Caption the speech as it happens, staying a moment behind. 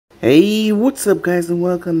Hey, what's up guys and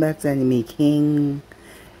welcome back to Anime King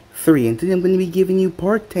 3, and today I'm going to be giving you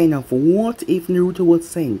part 10 of What If Naruto Was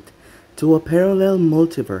Sent to a Parallel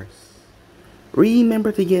Multiverse.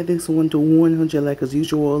 Remember to get this one to 100 likes as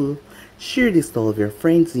usual, share this to all of your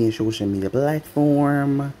friends in your social media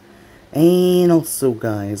platform, and also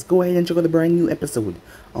guys, go ahead and check out the brand new episode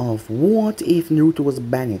of What If Naruto Was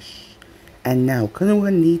Banished, and now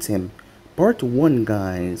Konoha Needs Him, part 1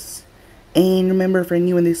 guys. And remember, for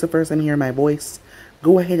anyone this is the first time hearing my voice,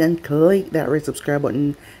 go ahead and click that red subscribe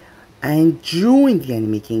button and join the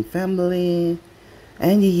Anime King family.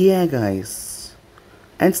 And yeah guys,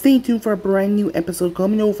 and stay tuned for a brand new episode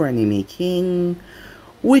coming over Anime King,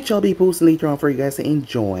 which I'll be posting later on for you guys to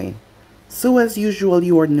enjoy. So as usual,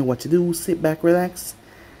 you already know what to do, sit back, relax,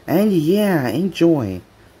 and yeah, enjoy.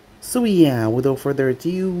 So yeah, without further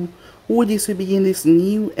ado, with this we begin this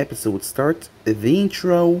new episode. Start the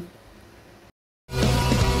intro.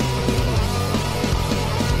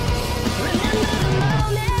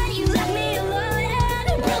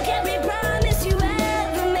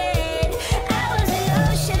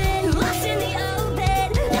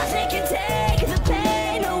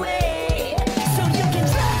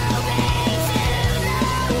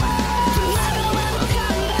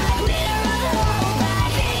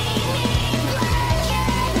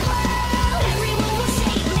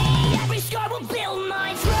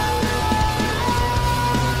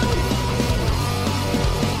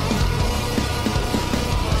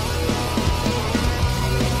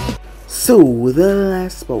 So, the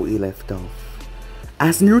last spot we left off,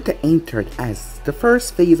 as Naruto entered as the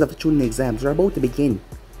first phase of the Chunin exams were about to begin,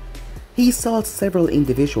 he saw several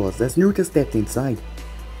individuals as Naruto stepped inside.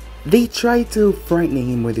 They tried to frighten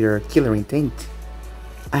him with their killer intent.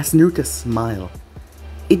 As Naruto smiled,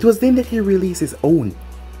 it was then that he released his own,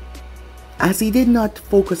 as he did not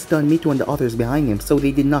focus on Mito and the others behind him, so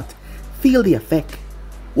they did not feel the effect.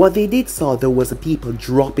 What they did saw though was the people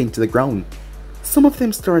dropping to the ground. Some of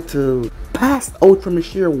them start to pass out from the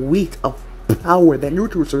sheer weight of power that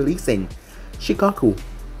Naruto was releasing. Shikaku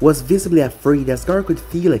was visibly afraid as Gaara could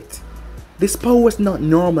feel it. This power was not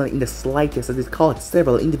normal in the slightest as it caught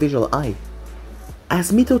several individual eyes.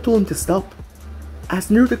 As Mito told him to stop, as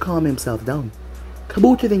Naruto calmed himself down,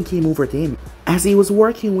 Kabuto then came over to him as he was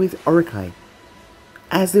working with Urkai,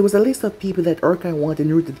 as there was a list of people that Urkai wanted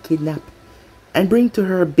Naruto to kidnap and bring to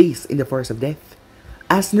her base in the Forest of Death.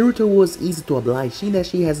 As Naruto was easy to oblige, seeing that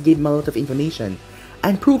she has given him a lot of information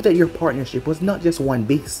and proved that your partnership was not just one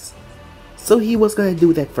base. So he was gonna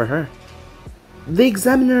do that for her. The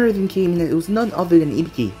examiner then came in and it was none other than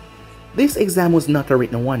Ibiki. This exam was not a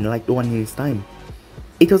written one like the one in his time.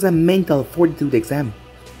 It was a mental fortitude exam.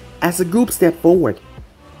 As the group stepped forward,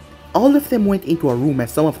 all of them went into a room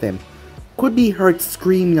as some of them could be heard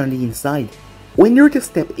screaming on the inside. When Naruto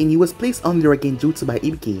stepped in, he was placed under a genjutsu by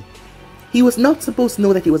Ibiki. He was not supposed to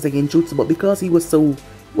know that it was a genjutsu, but because he was so,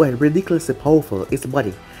 ridiculously powerful, his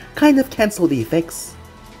body kind of cancelled the effects.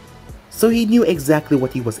 So he knew exactly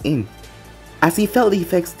what he was in, as he felt the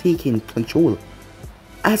effects taking control.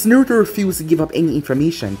 As Naruto refused to give up any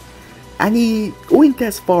information, and he went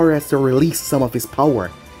as far as to release some of his power,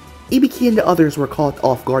 Ibiki and the others were caught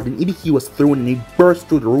off guard and Ibiki was thrown and he burst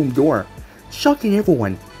through the room door, shocking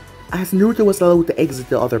everyone, as Naruto was allowed to exit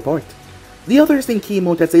the other part. The others then came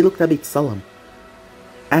out as they looked a bit solemn,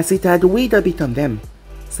 as it had weighed a bit on them.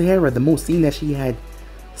 Sahara the most, seeing that she had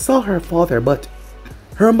saw her father, but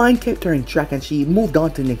her mind kept her in track and she moved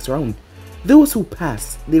on to the next round. Those who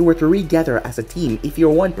passed, they were to regather as a team. If you're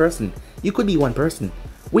one person, you could be one person.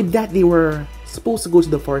 With that, they were supposed to go to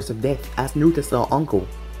the Forest of Death as Naruto saw Uncle.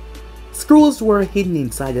 Scrolls were hidden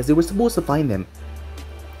inside as they were supposed to find them.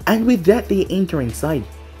 And with that, they enter inside.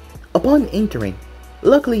 Upon entering,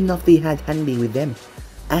 luckily enough, they had Hanbei with them,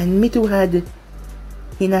 and Mito had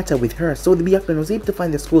Hinata with her, so the Byakugan was able to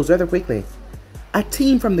find the scrolls rather quickly. A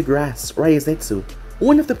team from the grass, Ryazetsu,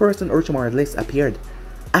 one of the person Orochimaru's list, appeared,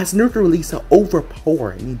 as Naruto released an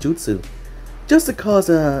overpower ninjutsu, just to cause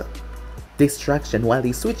a distraction while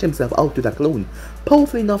he switched himself out to the clone,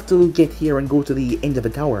 powerful enough to get here and go to the end of the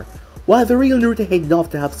tower, while the real Naruto headed off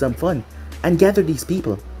to have some fun, and gather these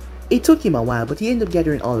people. It took him a while, but he ended up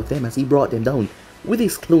gathering all of them as he brought them down with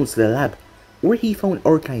his clones to the lab, where he found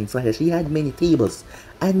Urkai inside as she had many tables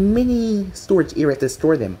and many storage areas to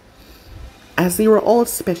store them, as they were all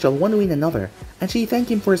special one way and another, and she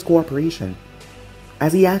thanked him for his cooperation,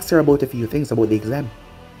 as he asked her about a few things about the exam.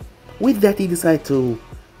 With that, he decided to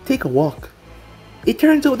take a walk. It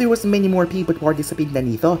turns out there was many more people participating than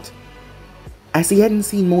he thought, as he hadn't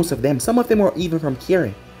seen most of them. Some of them were even from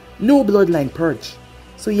Kiri. No bloodline purge,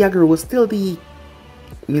 so Yagura was still the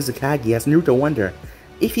Mizukage, as Naruto wondered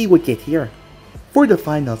if he would get here for the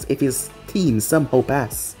finals if his team somehow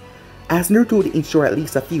pass, as Naruto would ensure at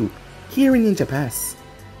least a few here in Ninja Pass.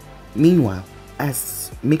 Meanwhile,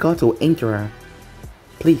 as Mikoto enter a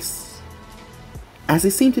place, as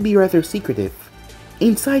it seemed to be rather secretive,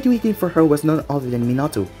 inside waiting for her was none other than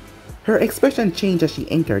Minato. Her expression changed as she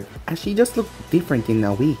entered, as she just looked different in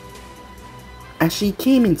a way. As she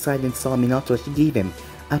came inside and saw Minato, she gave him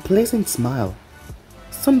a pleasant smile.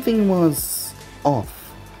 Something was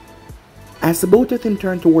off, as both of them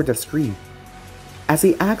turned toward the screen, as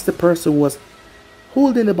he asked the person who was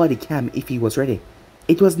holding the body cam if he was ready.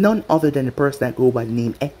 It was none other than the person that go by the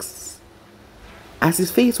name X. As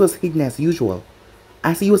his face was hidden as usual,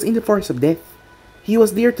 as he was in the forest of death, he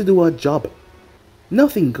was there to do a job.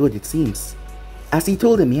 Nothing good, it seems, as he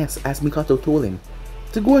told him yes, as Mikoto told him,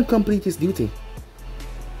 to go and complete his duty.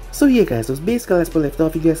 So yeah guys, so basically as we left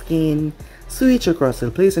off, you guys can switch across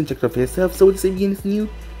the place and check it out for yourself. So this begins new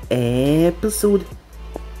episode.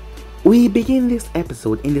 We begin this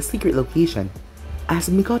episode in the secret location, as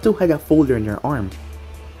Mikoto had a folder in her arm.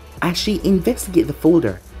 As she investigated the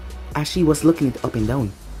folder, as she was looking it up and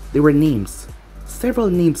down, there were names, several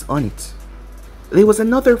names on it. There was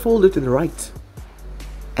another folder to the right.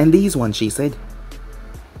 And these ones, she said,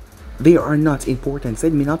 they are not important,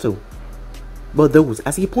 said Minato. But those,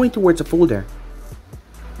 as he pointed towards the folder,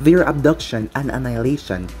 their abduction and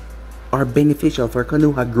annihilation are beneficial for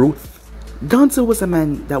Konoha growth. Gonzo was a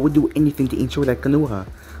man that would do anything to ensure that Konoha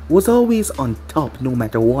was always on top no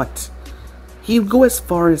matter what. He would go as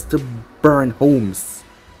far as to burn homes,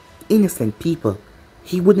 innocent people.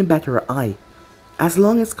 He wouldn't bat her eye. As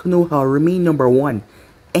long as Konoha remained number one,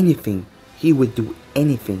 anything, he would do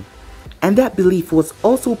anything. And that belief was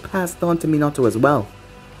also passed on to Minato as well,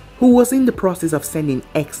 who was in the process of sending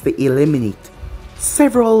X to eliminate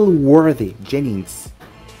several worthy genins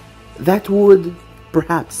that would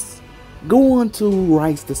perhaps go on to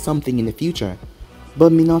rise to something in the future.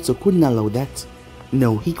 But Minato couldn't allow that.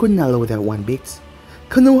 No, he couldn't allow that one bit.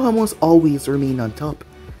 Konoha must always remain on top.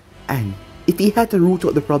 And if he had to root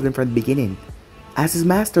out the problem from the beginning, as his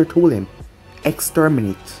master told him,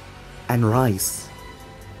 exterminate and rise.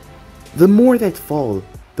 The more that fall,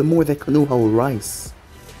 the more that Konoha will rise.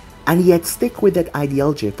 And he had stuck with that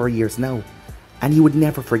ideology for years now, and he would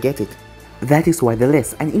never forget it. That is why the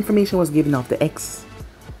list and information was given of the X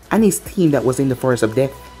and his team that was in the Forest of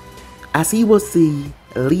Death, as he was the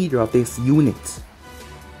leader of this unit,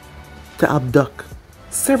 to abduct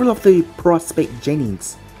several of the prospect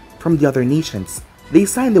genins from the other nations. They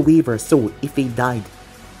signed the waiver, so if they died,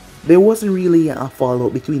 there wasn't really a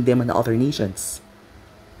fallout between them and the other nations.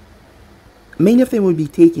 Many of them would be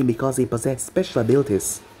taken because they possessed special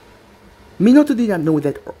abilities. Minato did not know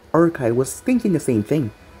that Urkai was thinking the same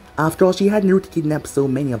thing. After all, she had Naruto kidnap so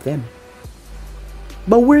many of them.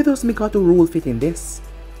 But where does Mikoto rule fit in this?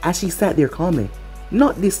 As she sat there calmly,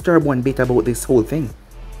 not disturbed one bit about this whole thing.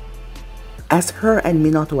 As her and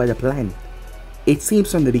Minato had a plan, it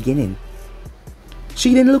seems from the beginning.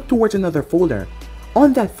 She then looked towards another folder.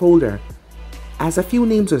 On that folder, as a few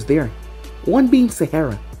names was there, one being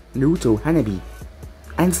Sahara, Naruto, Hanabi,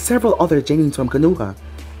 and several other genins from Konoha,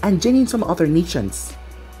 and genins from other nations.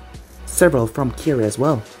 Several from Kira as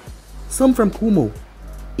well, some from Kumo,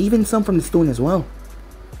 even some from the stone as well.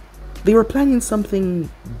 They were planning something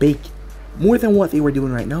big, more than what they were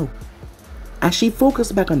doing right now. As she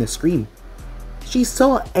focused back on the screen, she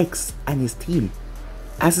saw X and his team,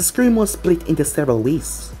 as the screen was split into several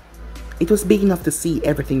ways. It was big enough to see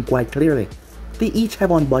everything quite clearly. They each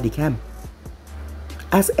have on body cam.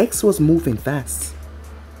 As X was moving fast,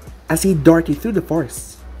 as he darted through the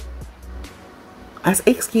forest. As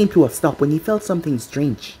X came to a stop when he felt something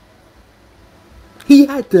strange, he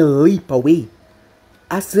had to leap away,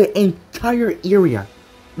 as the entire area,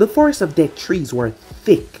 the forest of dead trees, were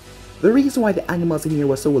thick. The reason why the animals in here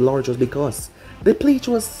were so large was because the place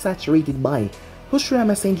was saturated by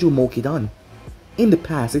Hoshirama Senju Mokidan. In the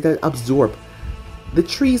past, it had absorbed the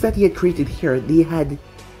trees that he had created here. They had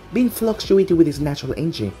been fluctuated with his natural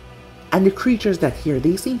energy, and the creatures that here,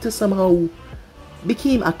 they seemed to somehow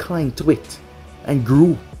became inclined to it and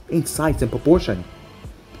grew in size and proportion.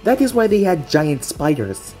 That is why they had giant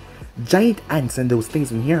spiders, giant ants and those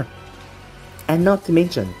things in here. And not to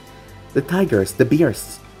mention, the tigers, the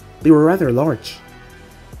bears, they were rather large.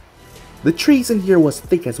 The trees in here was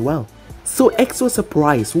thick as well. So X was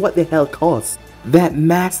surprised what the hell caused that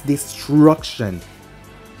mass destruction.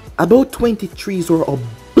 About 20 trees were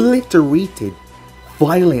obliterated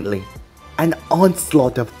violently. An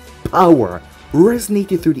onslaught of power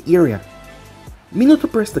resonated through the area.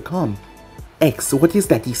 Minato pressed the comm. X, what is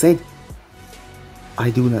that? He said.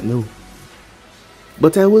 I do not know.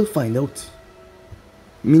 But I will find out.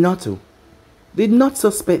 Minato did not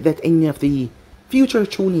suspect that any of the future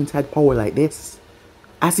Chunins had power like this.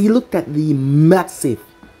 As he looked at the massive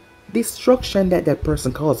destruction that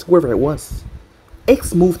person caused, whoever it was.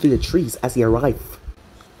 X moved through the trees as he arrived.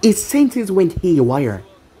 His senses went haywire.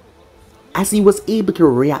 As he was able to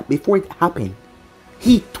react before it happened,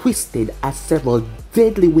 he twisted as several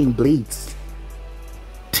deadly wind blades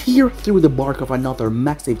tear through the bark of another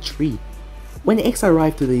massive tree. When X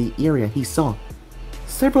arrived to the area, he saw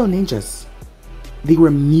several ninjas. They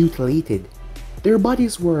were mutilated. Their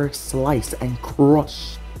bodies were sliced and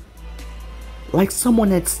crushed, like someone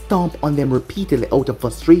had stomped on them repeatedly out of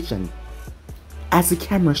frustration. As the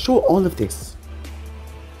camera showed all of this,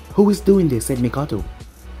 "Who is doing this?" said Mikoto.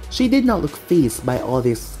 She did not look fazed by all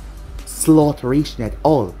this slaughteration at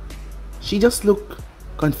all. She just looked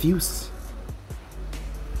confused.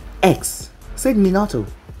 "X," said Minato.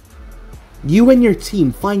 "You and your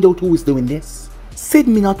team find out who is doing this," said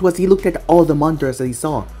Minato as he looked at all the monitors that he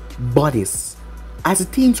saw. Bodies. As the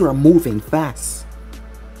teams were moving fast.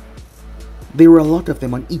 There were a lot of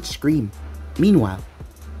them on each screen. Meanwhile,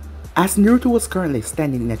 as Naruto was currently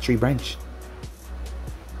standing in a tree branch,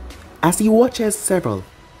 as he watches several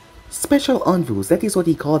special envoys, that is what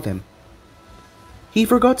he called them, he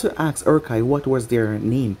forgot to ask Urkai what was their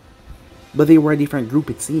name, but they were a different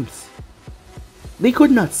group it seems. They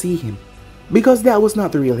could not see him, because that was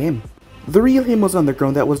not the real him. The real him was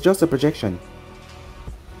underground, that was just a projection.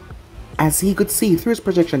 As he could see through his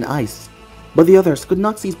projection eyes, but the others could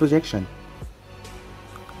not see his projection.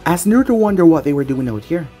 As Naruto wondered what they were doing out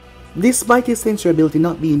here. Despite his sensory ability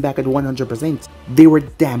not being back at 100%, they were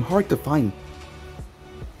damn hard to find.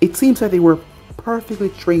 It seems that they were perfectly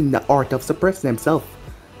trained in the art of suppressing themselves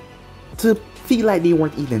to feel like they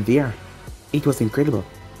weren't even there. It was incredible.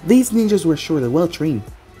 These ninjas were surely well trained.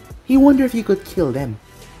 He wondered if he could kill them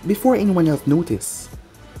before anyone else noticed.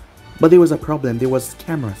 But there was a problem. There was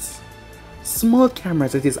cameras. Small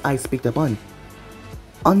cameras that his eyes picked up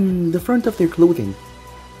on the front of their clothing.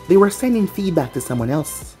 They were sending feedback to someone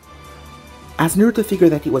else. As Naruto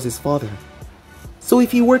figured that it was his father. So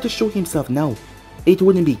if he were to show himself now, it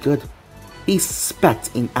wouldn't be good. He spat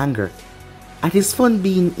in anger at his fun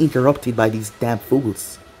being interrupted by these damn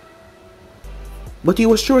fools. But he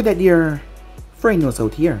was sure that their friend was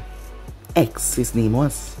out here. X, his name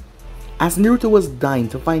was. As Naruto was dying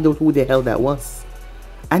to find out who the hell that was.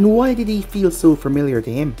 And why did he feel so familiar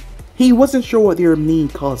to him? He wasn't sure what their main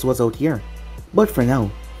cause was out here. But for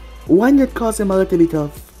now, why not cause him a little bit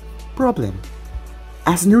of problem?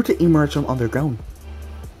 As Naruto emerged from underground,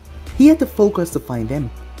 he had to focus to find them,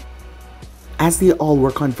 as they all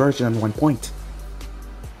were converging on one point.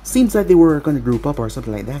 Seems like they were gonna group up or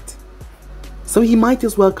something like that. So he might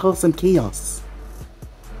as well cause some chaos.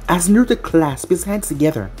 As Naruto clasped his hands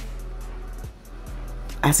together,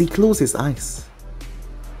 as he closed his eyes,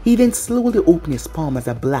 he then slowly opened his palm as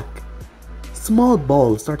a black, small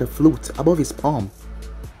ball started to float above his palm.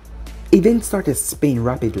 It then started to spin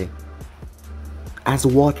rapidly, as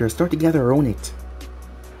water started to gather around it.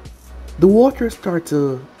 The water started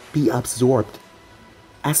to be absorbed,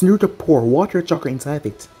 as Naruto poured water chakra inside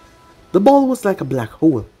it. The ball was like a black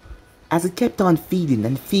hole, as it kept on feeding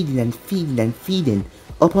and feeding and feeding and feeding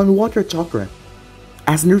upon water chakra,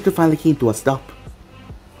 as Naruto finally came to a stop.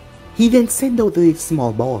 He then sent out the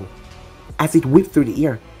small ball, as it whipped through the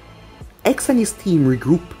air. X and his team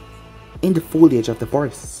regrouped in the foliage of the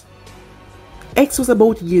forest. X was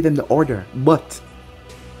about to give them the order, but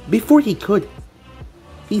before he could,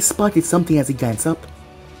 he spotted something as he glanced up,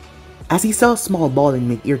 as he saw a small ball in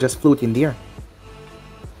mid-air just floating there.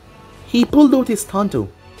 He pulled out his Tonto,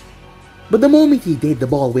 but the moment he did, the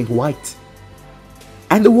ball went white,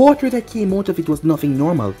 and the water that came out of it was nothing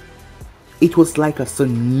normal. It was like a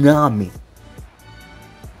tsunami.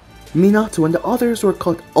 Minato and the others were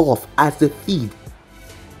cut off as the feed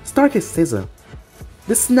started to sizzle.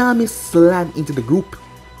 The tsunami slammed into the group.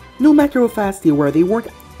 No matter how fast they weren't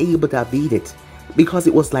able to evade it because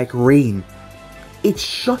it was like rain. It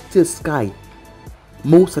shot to the sky,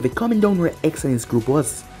 most of it coming down where X and his group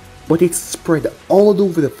was, but it spread all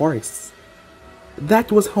over the forest.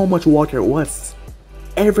 That was how much water it was.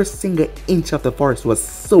 Every single inch of the forest was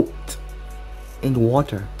soaked in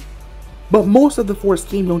water. But most of the force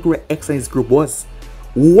came down to where X and his group was,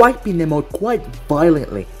 wiping them out quite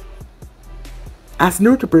violently. As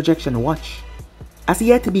Naruto projection watched, as he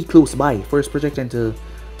had to be close by for his projection to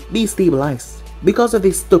be stabilized because of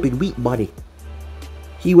his stupid weak body,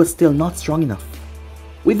 he was still not strong enough.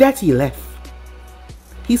 With that, he left.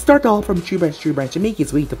 He started off from tree branch to make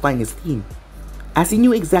his way to find his team, as he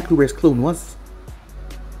knew exactly where his clone was.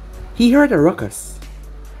 He heard a ruckus,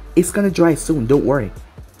 It's gonna dry soon, don't worry.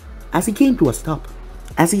 As he came to a stop,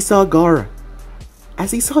 as he saw Gaara,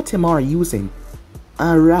 as he saw Temari using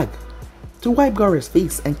a rag to wipe Gaara's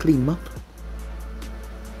face and clean him up.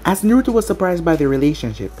 As Naruto was surprised by their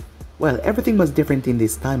relationship, well, everything was different in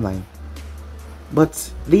this timeline.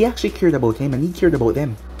 But they actually cared about him and he cared about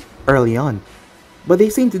them early on. But they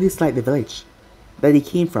seemed to dislike the village that he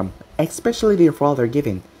came from, especially their father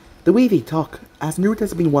Given, the way they talk, as Naruto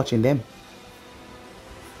has been watching them.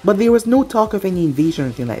 But there was no talk of any invasion or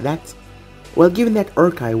anything like that. Well, given that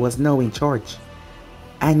Urkai was now in charge,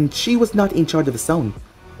 and she was not in charge of the sound,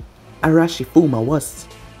 Arashi Fuma was.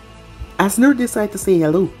 As Naruto decided to say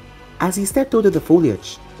hello, as he stepped out of the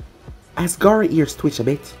foliage, as Gaara's ears twitched a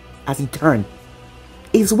bit, as he turned,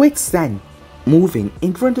 his wet sand moving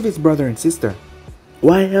in front of his brother and sister.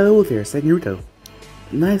 "Why hello there," said Naruto.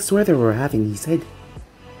 "Nice weather we're having," he said.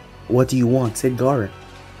 "What do you want?" said Gaara.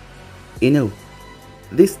 "You know,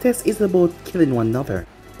 this test is about killing one another."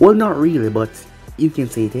 "Well, not really, but you can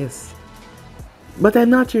say it is." "But I'm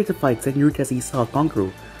not here to fight," said Naruto as he saw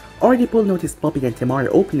Kankuro already pulling out his puppy and Temari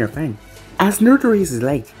opened her fan. As Naruto raised his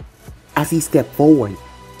leg, as he stepped forward,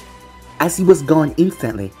 as he was gone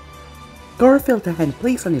instantly, Gaara felt a hand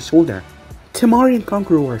placed on his shoulder. Temari and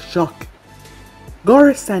Kankuro were shocked.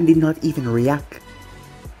 Gaara's hand did not even react.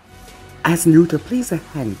 As Naruto placed a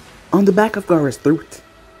hand on the back of Gaara's throat,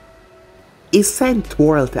 his hand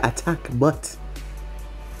twirled to attack, but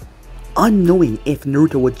unknowing if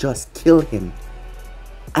Naruto would just kill him,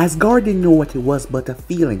 as Gaara didn't know what it was but a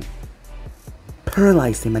feeling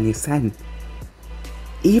paralyzed him and his hand.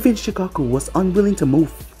 Even Shikaku was unwilling to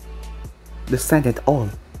move the sand at all.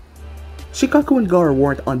 Shikaku and Gaara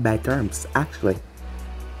weren't on bad terms, actually.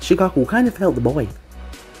 Shikaku kind of helped the boy.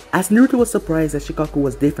 As Naruto was surprised that Shikaku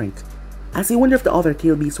was different, as he wondered if the other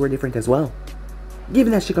tail beasts were different as well,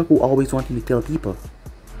 given that Shikaku always wanted to kill people.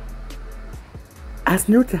 As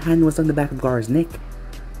Naruto's hand was on the back of Gaara's neck,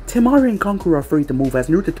 Temari and Kankuro were afraid to move as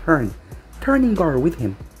Naruto turned, turning Gaara with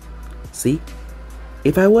him. "See,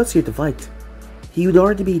 if I was here to fight, he would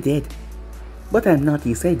already be dead. But I'm not,"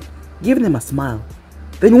 he said, giving him a smile.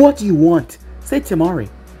 "Then what do you want?" said Temari,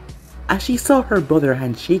 as she saw her brother's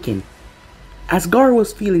hand shaking, as Gaara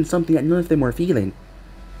was feeling something that none of them were feeling.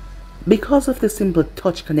 Because of the simple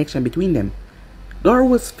touch connection between them, Gaara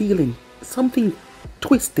was feeling something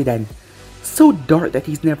twisted and so dark that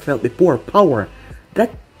he's never felt before, power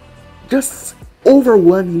that just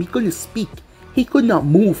overwhelmed him. He couldn't speak, he could not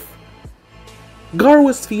move. Gaara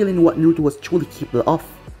was feeling what Naruto was truly capable of,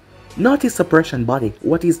 not his suppression body,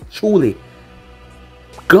 what his truly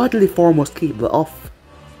godly form was capable of.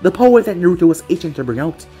 The power that Naruto was itching to bring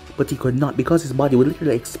out, but he could not because his body would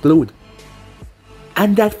literally explode.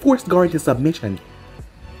 And that forced Gaara into submission.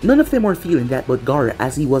 None of them were feeling that but Gaara,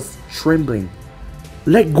 as he was trembling.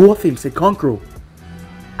 "Let go of him," said Kankuro,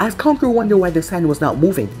 as Kankuro wondered why the sand was not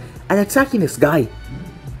moving and attacking this guy.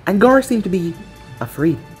 And Gaara seemed to be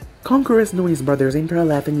afraid. Kankuro has known his brother's entire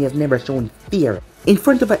life and he has never shown fear in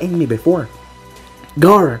front of an enemy before.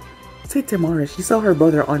 "Gaara," said Temari as she saw her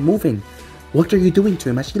brother unmoving. "What are you doing to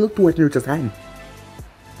him?" as she looked towards Naruto's hand.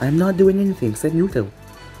 "I'm not doing anything," said Naruto.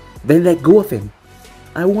 "Then let go of him.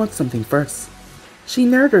 I want something first." She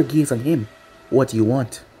narrowed her gaze on him. "What do you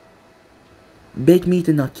want?" "Beg me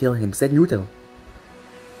to not kill him," said Naruto.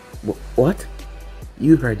 What?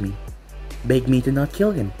 You heard me. Beg me to not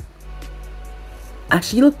kill him." As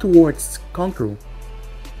she looked towards Kankuro,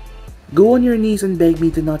 "Go on your knees and beg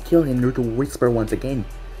me to not kill him," Naruto whispered once again.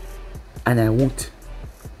 "And I won't."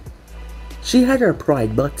 She had her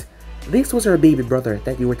pride, but this was her baby brother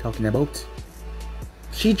that you were talking about.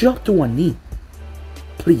 She dropped to one knee.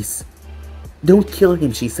 "Please, don't kill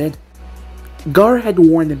him," she said. Gaara had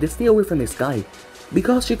warned him to stay away from this guy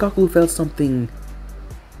because Shikaku felt something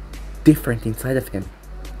different inside of him.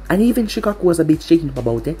 And even Shikaku was a bit shaken up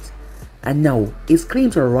about it. And now, his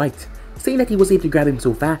claims were right, saying that he was able to grab him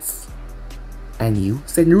so fast. "And you?"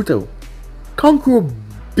 said Naruto. Kankuro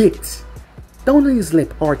bit down on his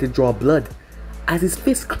lip hard to draw blood as his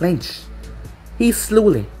fist clenched. He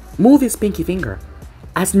slowly moved his pinky finger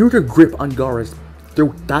as Naruto's grip on Gaara's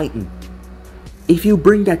throat tightened. "If you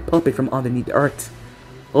bring that puppet from underneath the earth,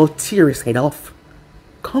 I'll tear his head off."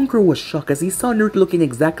 Kankuro was shocked as he saw Naruto looking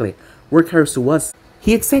exactly where Karasu was.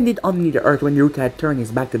 He had sent it underneath the earth when Naruto had turned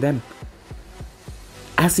his back to them.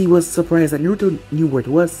 As he was surprised that Naruto knew where it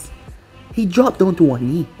was, he dropped down to one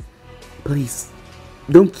knee. "Please,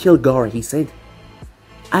 don't kill Gaara," he said.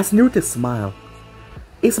 As Naruto smiled,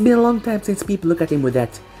 it's been a long time since people look at him with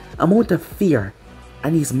that amount of fear,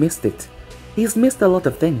 and he's missed it. He's missed a lot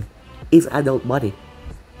of things. His adult body,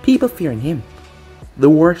 people fearing him, the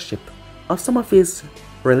worship of some of his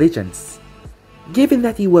religions. Given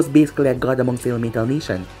that he was basically a god amongst the elemental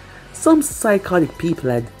nation, some psychotic people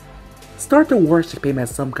had started to worship him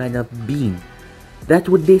as some kind of being that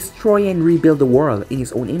would destroy and rebuild the world in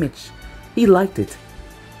his own image. He liked it.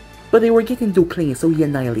 But they were getting too clingy, so he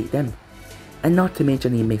annihilated them. And not to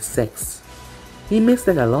mention he missed sex. He missed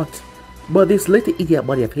that a lot, but this little idiot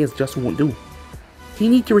body of his just won't do. He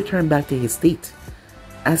needs to return back to his state,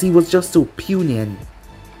 as he was just so puny and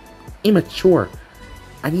immature,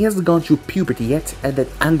 and he hasn't gone through puberty yet, and that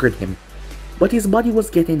angered him. But his body was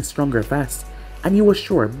getting stronger fast, and he was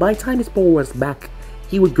sure by the time his power was back,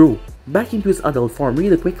 he would grow back into his adult form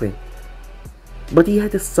really quickly. But he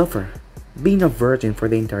had to suffer, being a virgin for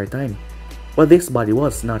the entire time, while this body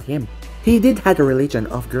was not him. He did have a religion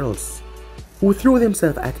of girls, who threw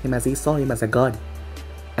themselves at him as they saw him as a god.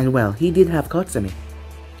 And well, he did have Katsumi.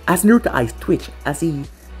 As Naruto's eyes twitched as he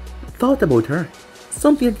thought about her,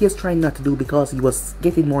 something that he was trying not to do because he was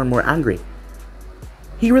getting more and more angry.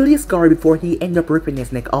 He released Gaara before he ended up ripping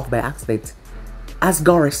his neck off by accident. As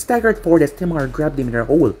Gaara staggered forward as Temari grabbed him in her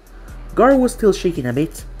hole, Gaara was still shaking a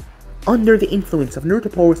bit, under the influence of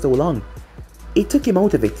Naruto's power so long. It took him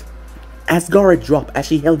out of it. As Gaara dropped as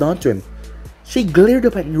she held on to him, she glared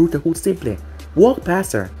up at Naruto, who simply walked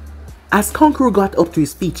past her. As Kankuro got up to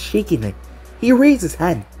his feet shakingly, he raised his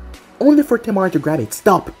hand, only for Temari to grab it.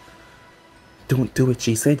 "Stop! Don't do it,"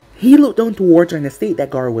 she said. He looked down towards her in the state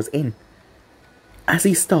that Gaara was in. As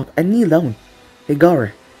he stopped and kneeled down, "Hey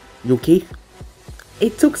Gaara, you okay?"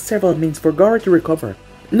 It took several minutes for Gaara to recover.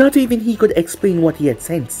 Not even he could explain what he had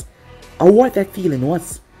sensed, or what that feeling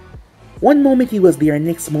was. One moment he was there, and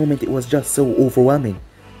next moment it was just so overwhelming.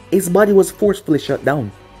 His body was forcefully shut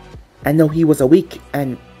down, and now he was awake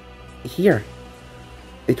and here.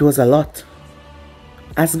 It was a lot.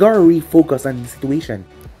 As Gaara refocused on the situation,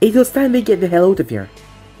 it was time to get the hell out of here.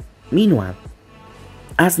 Meanwhile,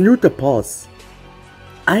 as Naruto paused,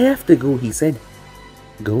 "I have to go," he said.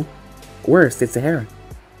 "Go? Where?" said Sahara.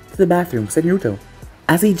 "To the bathroom," said Naruto,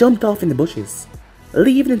 as he jumped off in the bushes,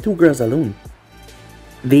 leaving the two girls alone.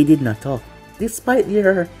 They did not talk, despite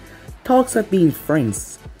their talks of being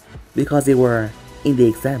friends, because they were in the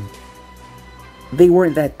exam. They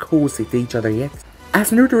weren't that cozy to each other yet.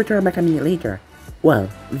 As Naruto returned back a minute later, well,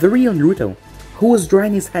 the real Naruto, who was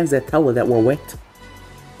drying his hands with a towel that were wet.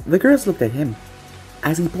 The girls looked at him,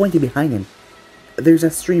 as he pointed behind him. "There's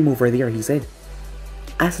a stream over there," he said.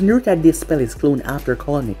 As Naruto had dispelled his clone after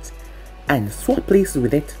calling it, and swapped places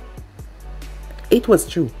with it. It was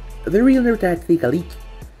true, the real Naruto had to take a leak.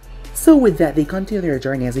 So with that, they continued their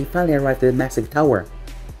journey as they finally arrived at the massive tower.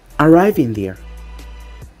 Arriving there,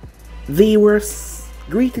 they were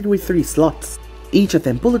greeted with 3 slots. Each of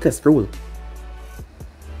them pulled out a scroll.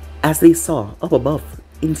 As they saw, up above,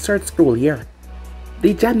 "Insert scroll here,"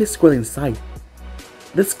 they jammed the scroll inside.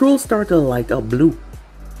 The scroll started to light up blue,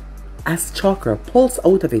 as chakra pulsed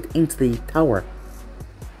out of it into the tower.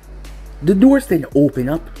 The doors then opened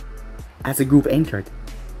up, as the group entered.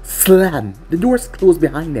 Slam! The doors closed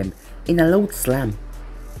behind them in a loud slam.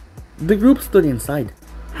 The group stood inside.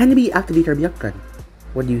 "Hanabi, activate her Byakugan."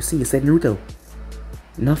 "What do you see?" said Naruto.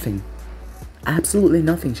 "Nothing. Absolutely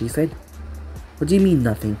nothing," she said. "What do you mean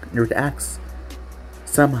nothing?" Naruto asked.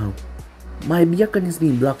 "Somehow, my Byakugan is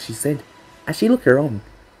being blocked," she said, as she looked around,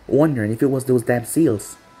 wondering if it was those damn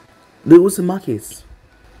seals. The Uzumakis.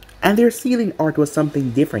 And their sealing art was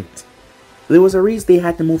something different. There was a reason they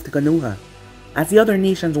had to move to Konoha, as the other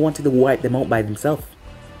nations wanted to wipe them out by themselves,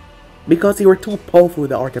 because they were too powerful with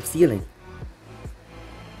the art of sealing.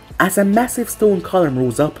 As a massive stone column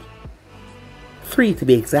rose up, 3 to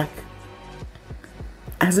be exact,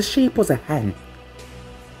 as the shape was a hand.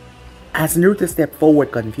 As Naruto stepped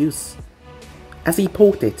forward confused, as he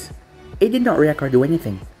poked it, it did not react or do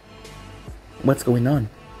anything. "What's going on?"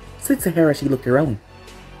 said Sahara as she looked around.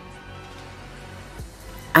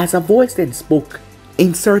 As a voice then spoke,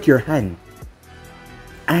 "Insert your hand."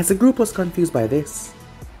 As the group was confused by this.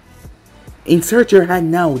 "Insert your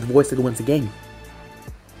hand now," the voice said once again.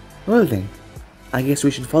 "Well then, I guess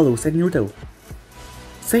we should follow," said Naruto.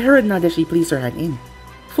 Sahara nodded as she placed her hand in,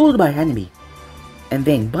 followed by Hanabi, and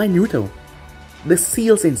then by Naruto. The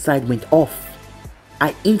seals inside went off.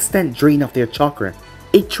 An instant drain of their chakra.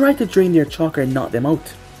 It tried to drain their chakra and knock them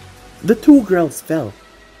out. The 2 girls fell,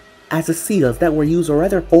 as the seals that were used were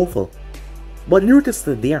rather powerful, but Naruto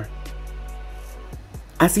stood there,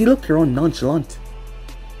 as he looked around nonchalant.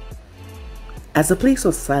 As the place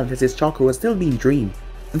was silent as his chakra was still being drained,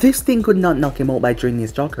 this thing could not knock him out by draining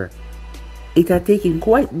his chakra. It had taken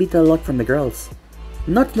quite a lot from the girls.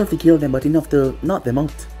 Not enough to kill them, but enough to knock them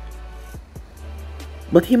out.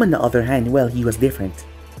 But him on the other hand, well, he was different.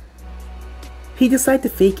 He decided to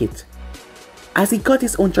fake it, as he cut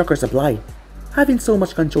his own chakra supply, having so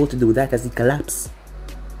much control to do that as he collapsed.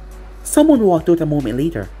 Someone walked out a moment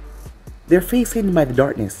later, their face hidden by the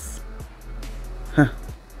darkness. Huh,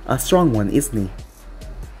 a strong one, isn't he?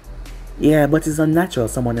 Yeah, but it's unnatural,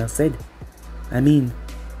 someone else said. I mean,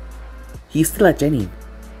 he's still a genin,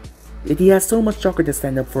 yet he has so much chakra to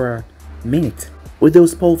stand up for a minute. With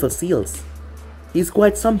those powerful seals, he's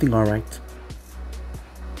quite something, alright.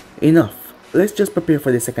 Enough, let's just prepare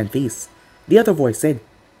for the second phase, the other voice said,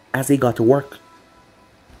 as he got to work.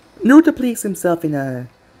 Naruto placed himself in a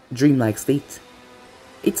dreamlike state.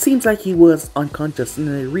 It seems like he was unconscious in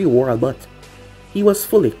the real world, but he was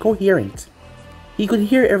fully coherent. He could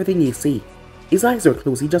hear everything they say. His eyes were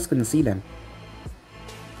closed, he just couldn't see them.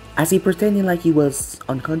 As he pretended like he was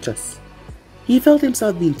unconscious, he felt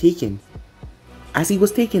himself being taken. As he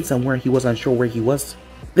was taken somewhere, he was unsure where he was.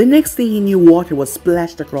 The next thing he knew, water was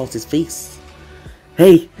splashed across his face.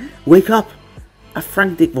 Hey, wake up! A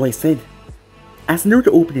frantic voice said. As Naruto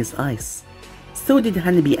opened his eyes, so did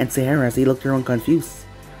Hanabi and Sahara as they looked around confused.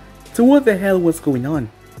 So what the hell was going on?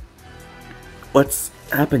 What's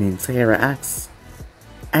happening? Sahara asked,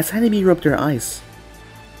 as Hanabi rubbed her eyes.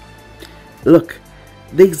 Look,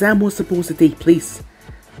 the exam was supposed to take place,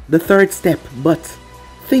 the third step, but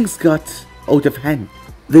things got out of hand.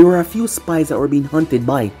 There were a few spies that were being hunted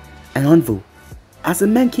by an Anvu. As the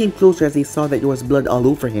man came closer, as they saw that there was blood all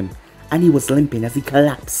over him, and he was limping as he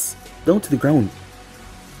collapsed down to the ground.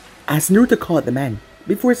 As Naruto caught the man,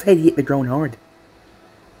 before his head hit the ground hard.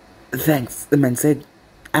 Thanks, the man said,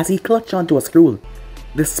 as he clutched onto a scroll.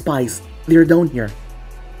 The spies, they're down here.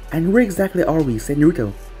 And where exactly are we? Said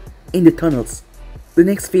Naruto. In the tunnels. The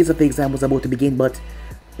next phase of the exam was about to begin, but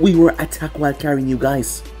we were attacked while carrying you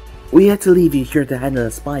guys. We had to leave you here to handle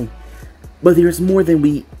a spy. But there's more than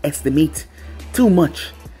we estimate. Too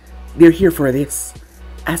much. They're here for this.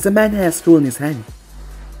 As the man had a scroll in his hand.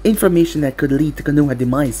 Information that could lead to Konoha's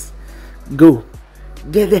demise. Go.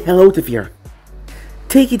 Get the hell out of here.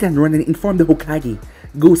 Take it and run and inform the Hokage.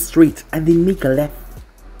 Go straight and then make a left.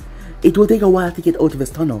 It will take a while to get out of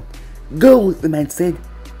his tunnel. Go, the man said,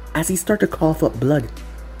 as he started to cough up blood,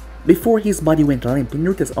 before his body went limp in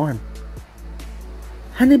Naruto's arm.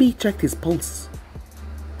 Hanabi checked his pulse.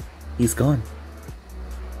 He's gone.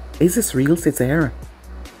 Is this real? Said Sahara.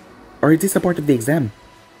 Or is this a part of the exam?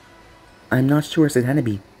 I'm not sure, said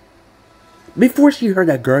Hanabi. Before she heard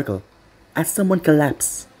a gurgle, as someone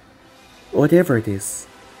collapsed. Whatever it is,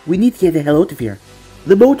 we need to get the hell out of here.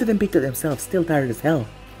 The both of them picked up themselves, still tired as hell,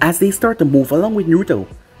 as they start to move along with Naruto,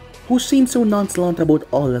 who seemed so nonchalant about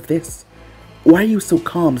all of this. Why are you so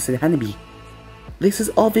calm? Said Hanabi. This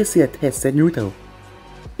is obviously a test, said Naruto.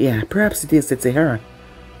 Yeah, perhaps it is, said Sahara.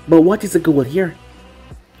 But what is the goal here?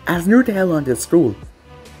 As Naruto held onto the scroll.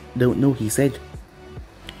 Don't know, he said.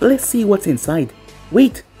 Let's see what's inside.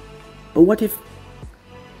 Wait! But what if...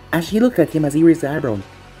 As she looked at him as he raised the eyebrow.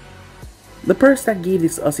 The person that gave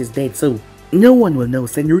this to us is dead, so no one will know,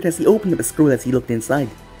 said Naruto as he opened up the scroll as he looked inside.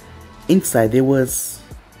 Inside there was...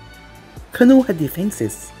 Konoha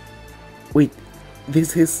defenses. Wait,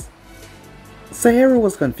 this is... Sahara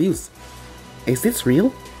was confused. Is this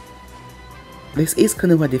real? This is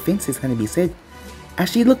Konoha defenses, Hanabi said,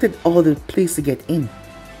 as she looked at all the places to get in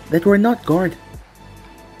that were not guarded.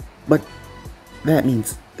 But that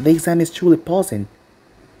means the exam is truly pausing.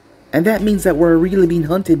 And that means that we're really being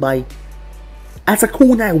hunted by... As a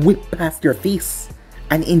kunai whipped past their face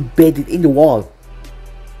and embedded in the wall.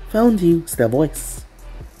 Found you, said a voice.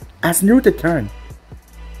 As Naruto turned,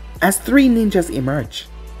 as three ninjas emerged.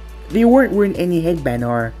 They weren't wearing any headband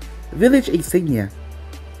or village insignia.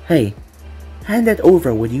 Hey, hand that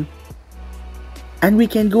over, would you? And we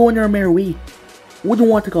can go on our merry way. Wouldn't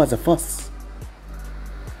want to cause a fuss.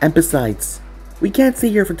 And besides, we can't stay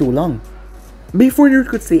here for too long. Before Naruto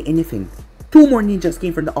could say anything, two more ninjas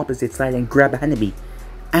came from the opposite side and grabbed Hanabi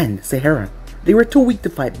and Sahara. They were too weak to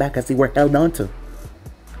fight back as they were held onto.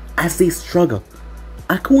 As they struggled,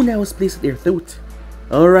 a kunai was placed at their throat.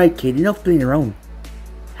 Alright kid, enough playing around.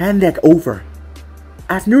 Hand that over.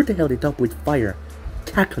 As Naruto held it up with fire,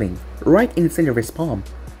 cackling right in the center of his palm.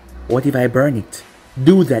 What if I burn it?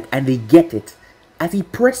 Do that and they get it. As he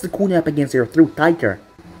pressed the kunai up against their throat tighter.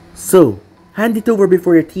 So, hand it over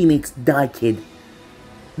before your teammates die, kid.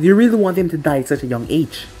 Do you really want them to die at such a young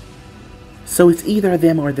age? So it's either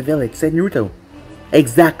them or the village, said Naruto.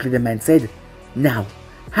 Exactly, the man said. Now,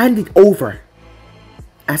 hand it over.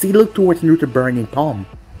 As he looked towards Naruto's burning palm.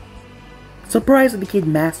 Surprised that the kid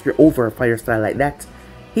mastered over a fire style like that,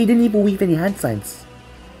 he didn't even weave any hand signs.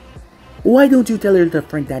 Why don't you tell your little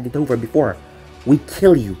friend to hand it over before we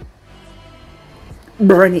kill you?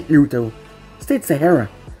 Burn it, Naruto. said Sahara.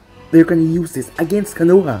 They're gonna use this against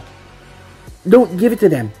Konoha. Don't give it to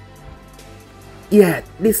them. Yeah,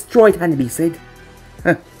 destroyed, Hanabi said.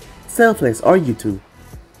 Huh, selfless are you two.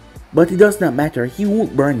 But it does not matter, he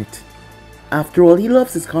won't burn it. After all, he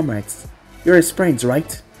loves his comrades. You're his friends,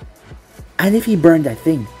 right? And if he burned that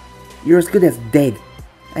thing, you're as good as dead.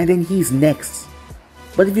 And then he's next.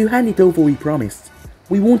 But if you hand it over we promised,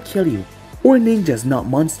 we won't kill you. We're ninjas, not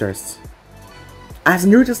monsters. As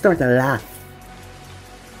Naruto started to laugh.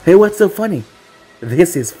 Hey, what's so funny?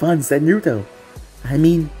 This is fun, said Naruto. I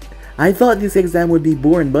mean, I thought this exam would be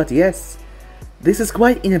boring, but yes. This is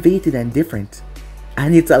quite innovative and different.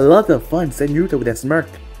 And it's a lot of fun, said Naruto with a smirk.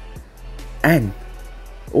 And,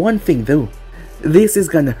 one thing though, this is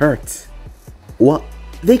gonna hurt. What?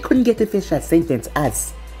 They couldn't get to finish that sentence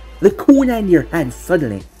as the kunai in your hand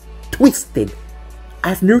suddenly twisted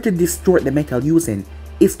as Naruto destroyed the metal using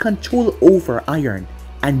his control over iron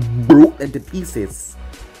and broke them to pieces.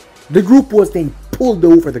 The group was then pulled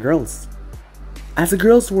over the girls, as the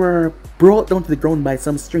girls were brought down to the ground by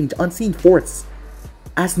some strange unseen force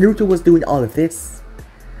as Naruto was doing all of this,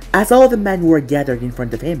 as all the men were gathered in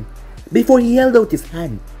front of him before he held out his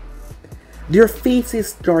hand. Their faces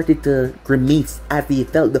started to grimace as they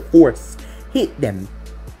felt the force hit them,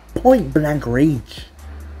 point blank rage.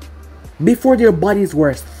 Before their bodies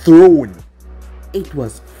were thrown, it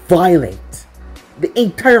was violent. The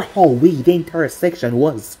entire hallway, the entire section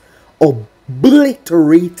was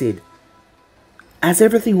obliterated. As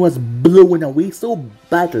everything was blown away so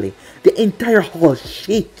badly, the entire hall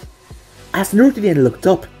shook. As Naruto then looked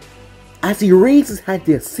up, as he raised his hand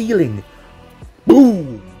to the ceiling,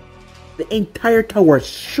 boom! The entire tower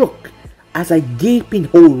shook as a gaping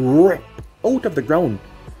hole ripped out of the ground.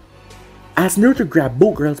 As Naruto grabbed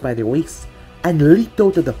both girls by their waists and leaped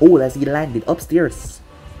out of the hole as he landed upstairs.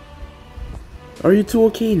 Are you two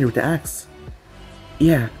okay? Naruto asked.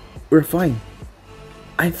 Yeah, we're fine.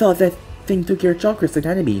 I thought that thing took your chakra, said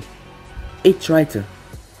Hanabi. It tried to,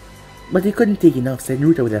 but it couldn't take enough, said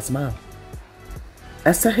Naruto with a smile.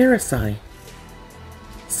 As Sahara sighed.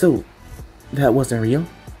 So, that wasn't real?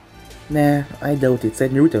 Nah, I doubt it,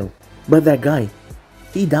 said Naruto. But that guy,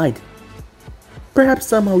 he died. Perhaps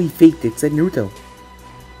somehow he faked it, said Naruto.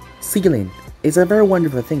 Sealing is a very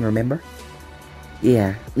wonderful thing, remember?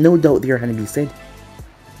 Yeah, no doubt there, Hanabi said.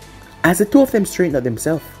 As the two of them straightened up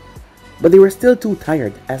themselves, but they were still too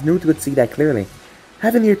tired, as Naruto could see that clearly,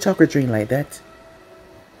 having their chakra drained like that.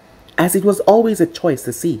 As it was always a choice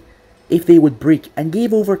to see if they would break and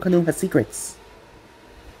give over Konoha's secrets.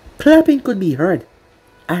 Clapping could be heard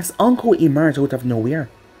as Anko emerged out of nowhere,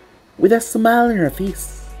 with a smile on her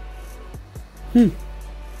face.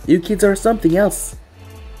 You kids are something else.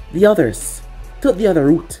 The others took the other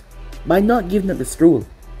route by not giving up the stroll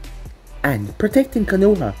and protecting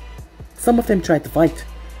Konoha. Some of them tried to fight,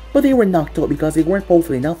 but they were knocked out because they weren't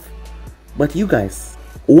powerful enough. But you guys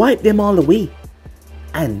wiped them all away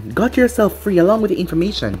and got yourself free along with the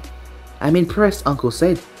information. I'm impressed, Uncle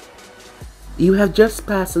said. You have just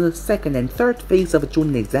passed the second and third phase of the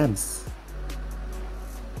Chunin exams.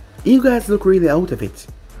 You guys look really out of it.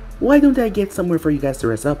 Why don't I get somewhere for you guys to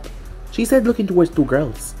rest up? She said, looking towards two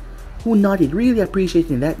girls, who nodded, really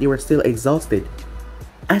appreciating that they were still exhausted.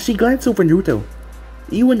 As she glanced over Naruto,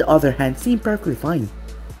 you on the other hand seem perfectly fine.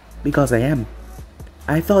 Because I am.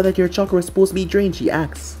 I thought that your chakra was supposed to be drained, she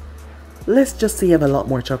asked. Let's just say you have a lot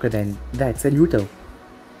more chakra than that, said Naruto.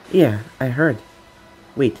 Yeah, I heard.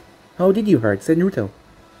 Wait, how did you heard, said Naruto.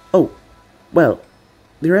 Oh, well,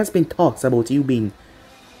 there has been talks about you being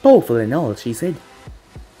powerful and all, she said.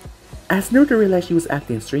 As Naruto realized she was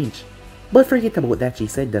acting strange, but forget about that, she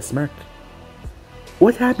said, the smirk.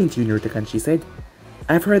 What happened to you, Naruto-kun, she said.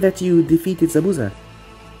 I've heard that you defeated Zabuza,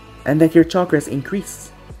 and that your chakras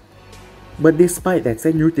increased. But despite that,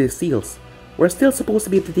 said Naruto, the seals were still supposed to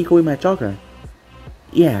be able to take away my chakra.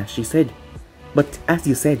 Yeah, she said. But as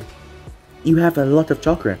you said, you have a lot of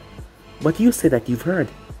chakra. But you said that you've heard.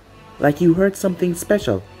 Like you heard something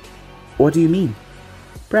special. What do you mean?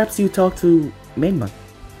 Perhaps you talked to Menma.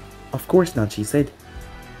 Of course not, she said.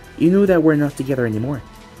 You knew that we're not together anymore.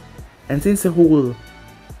 And since the whole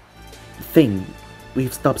thing,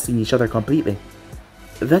 we've stopped seeing each other completely.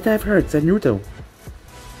 That I've heard, said Naruto.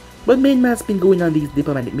 But Menma's been going on these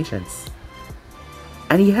diplomatic missions.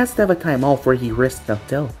 And he has to have a time off where he rests in a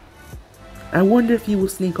hotel. I wonder if you will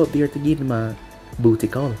sneak up there to give him a booty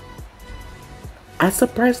call. As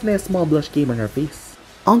surprisingly a small blush came on her face.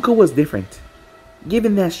 Anko was different,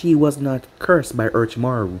 given that she was not cursed by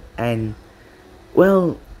Orochimaru, and,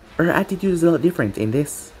 well, her attitude is a lot different in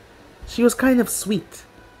this. She was kind of sweet,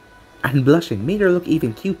 and blushing made her look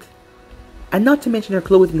even cute. And not to mention her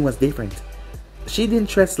clothing was different, She didn't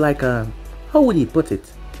dress like a, how would he put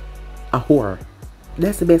it? A whore.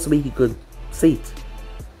 That's the best way he could say it.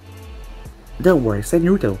 Don't worry, said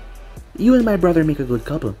Naruto. You and my brother make a good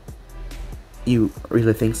couple. You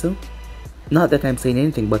really think so? Not that I'm saying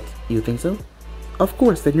anything, but you think so? Of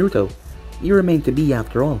course, said Naruto. You were meant to be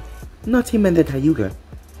after all. Not him and the Hyuga.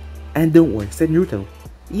 And don't worry, said Naruto.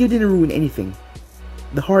 You didn't ruin anything.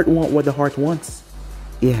 The heart wants what the heart wants.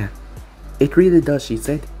 Yeah, it really does, she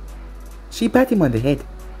said. She pat him on the head.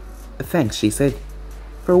 Thanks, she said.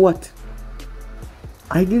 For what?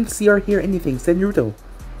 I didn't see or hear anything, said Naruto,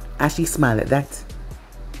 as she smiled at that.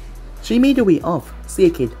 She made her way off, see a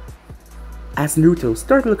kid. As Naruto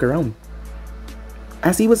started to look around.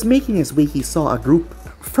 As he was making his way, he saw a group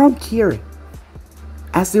from Kiri.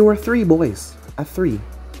 As there were 3 boys, a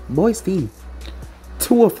 3-boys team.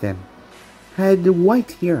 2 of them had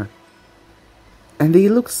white hair, and they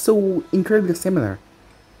looked so incredibly similar.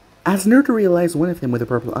 As Naruto realized one of them with the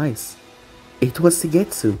purple eyes, it was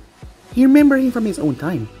Shigetsu. He remembered him from his own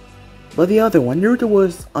time, but the other one, Naruto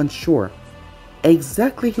was unsure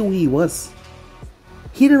exactly who he was.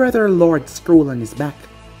 He had a rather large scroll on his back,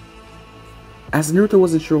 as Naruto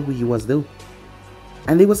wasn't sure who he was though.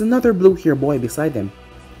 And there was another blue-haired boy beside them,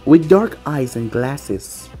 with dark eyes and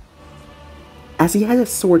glasses, as he had a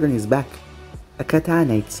sword on his back, a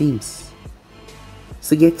katana it seems.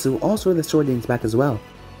 Shigetsu also had a sword in his back as well,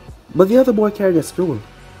 but the other boy carried a scroll,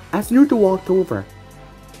 as Naruto walked over.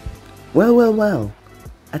 Well,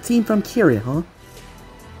 a team from Kiri, huh?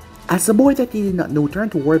 As the boy that he did not know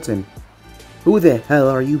turned towards him. Who the hell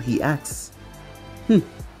are you, he asks.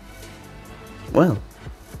 Well,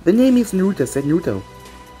 the name is Naruto, said Naruto.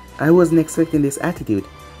 I wasn't expecting this attitude.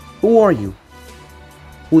 Who are you?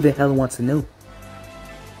 Who the hell wants to know?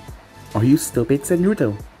 Are you stupid, said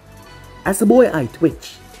Naruto, as the boy eye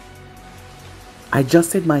twitched. I just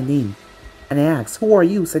said my name, and I asked, who are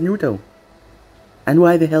you, said Naruto. And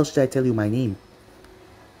why the hell should I tell you my name?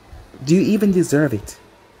 Do you even deserve it?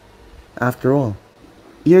 After all,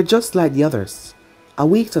 you're just like the others, a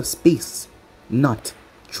waste of space, not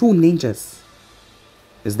true ninjas.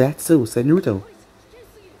 Is that so, said Naruto.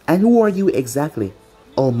 And who are you exactly?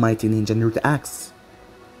 Almighty Ninja, Naruto asks.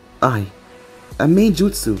 I, a main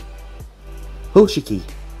jutsu, Hoshiki,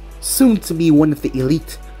 soon to be one of the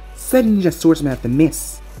elite 7 ninja swordsmen of the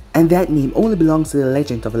mist, and that name only belongs to the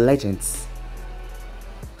legend of legends.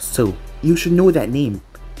 So, you should know that name,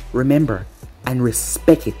 remember, and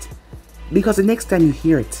respect it, because the next time you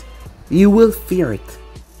hear it, you will fear it.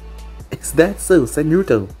 Is that so, said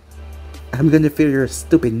Naruto. I'm gonna fear your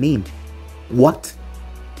stupid name. What?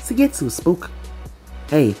 Shigetsu spoke.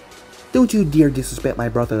 Hey, don't you dare disrespect my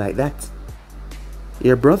brother like that.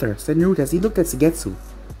 Your brother, said Naruto as he looked at Shigetsu.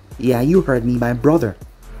 Yeah, you heard me, my brother.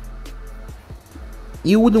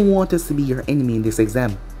 You wouldn't want us to be your enemy in this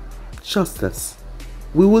exam. Trust us.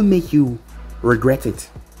 We will make you regret it.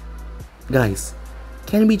 Guys,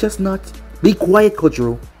 can we just not? Be quiet,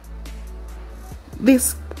 Kojiro.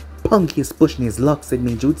 This punk is pushing his luck, said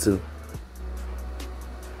Ninjutsu.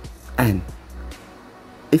 And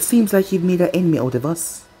it seems like you've made an enemy out of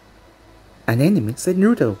us. An enemy, said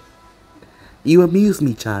Naruto. You amuse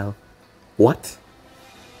me, child. What?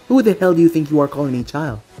 Who the hell do you think you are calling me,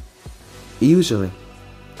 child? Usually,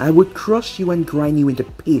 I would crush you and grind you into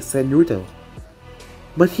paste, said Naruto.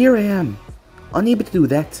 But here I am, unable to do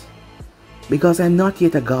that, because I'm not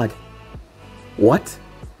yet a god. What?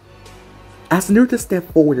 As Naruto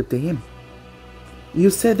stepped forward up to him. You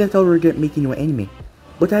said that I'll regret making you an enemy,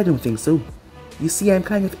 but I don't think so. You see, I'm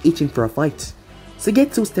kind of itching for a fight.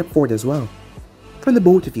 Shigetsu stepped forward as well. From the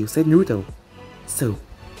both of you, said Naruto. So,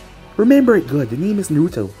 remember it good, the name is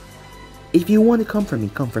Naruto. If you want to come for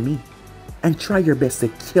me, and try your best to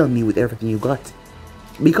kill me with everything you got.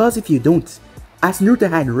 Because if you don't, as Naruto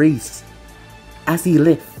had raised, as he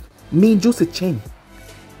left, Ninjutsu Chen.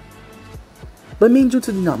 But Ninjutsu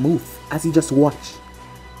did not move, as he just watched.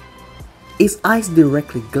 His eyes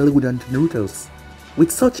directly glued onto Naruto's, with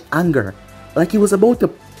such anger, like he was about to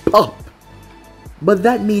pop. But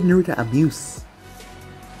that made Naruto amused.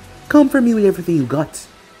 Come for me with everything you got.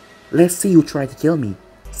 Let's see you try to kill me.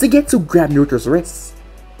 Shigetsu grabbed Naruto's wrist,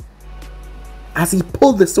 as he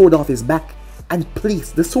pulled the sword off his back and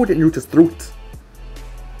placed the sword at Naruto's throat.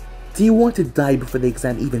 Do you want to die before the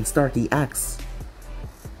exam even starts, he asks.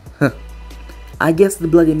 I guess the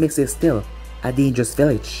Bloody Mist is still a dangerous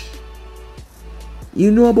village. You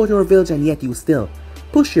know about our village and yet you still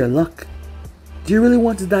push your luck. Do you really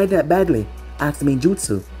want to die that badly? Asked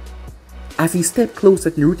Ninjutsu, as he stepped close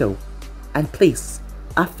at Naruto and placed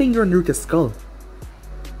a finger on Naruto's skull.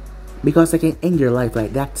 Because I can end your life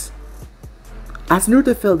like that. As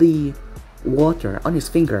Naruto felt the water on his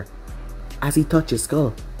finger as he touched his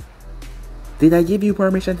skull. "Did I give you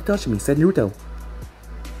permission to touch me?" said Naruto.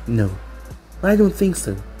 "No, I don't think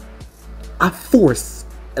so." A force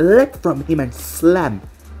leapt from him and slammed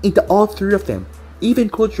into all three of them, even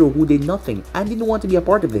Kojiro, who did nothing and didn't want to be a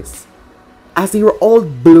part of this, as they were all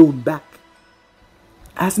blown back.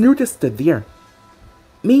 As Naruto stood there,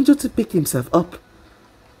 Mainjutsu picked himself up.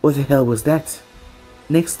 What the hell was that?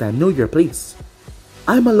 Next time, know your place.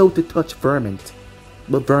 I'm allowed to touch Vermint,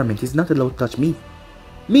 but Vermint is not allowed to touch me.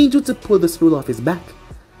 Mainjutsu pulled the scroll off his back,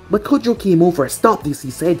 but Kojiro came over. "Stop this,"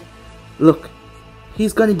 he said. "Look,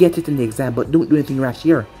 he's gonna get it in the exam, but don't do anything rash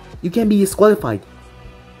here. You can be disqualified."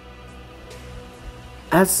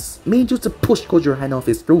 As Mainjutsu pushed Kojiro's hand off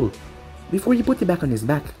his scroll before he put it back on his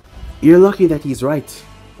back. "You're lucky that he's right.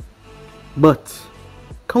 But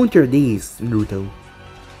count your days, Naruto,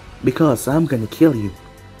 because I'm gonna kill you.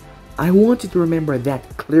 I want you to remember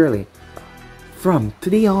that clearly. From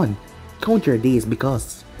today on, count your days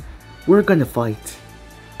because we're gonna fight.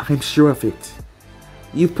 I'm sure of it.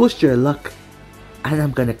 You've pushed your luck, and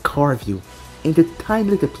I'm gonna carve you into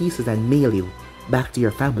tiny little pieces and mail you back to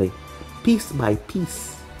your family, piece by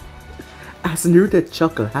piece." As Naruto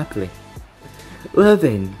chuckled happily. "Well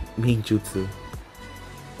then, Mainjutsu,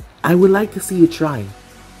 I would like to see you try.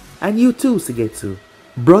 And you too, Suigetsu.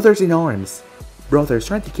 Brothers in arms. Brothers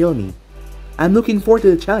trying to kill me. I'm looking forward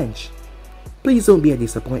to the challenge. Please don't be a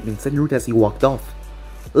disappointment," said Naruto as he walked off,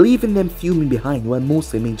 leaving them fuming behind, while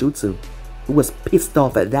mostly Mainjutsu, who was pissed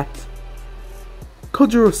off at that.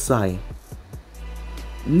 Kojiro sighed.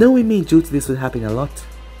 Knowing Mainjutsu, this would happen a lot,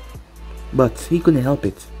 but he couldn't help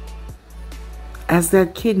it, as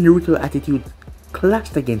that kid Naruto attitude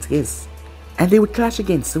clashed against his, and they would clash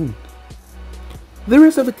again soon. The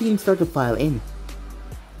rest of the team started to file in.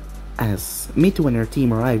 As Mito and her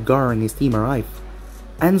team arrived, Gaara and his team arrived,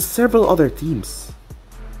 and several other teams.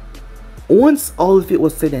 Once all of it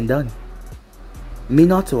was said and done,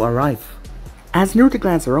 Minato arrived. As Naruto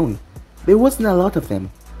glanced around, there wasn't a lot of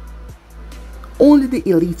them. Only the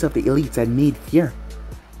elites of the elites had made it here.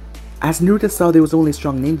 As Naruto saw, there was only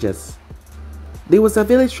strong ninjas. There was a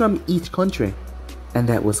village from each country, and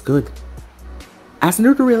that was good. As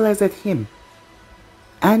Naruto realized that him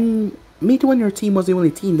and Mito and her team was the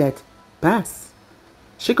only team that passed.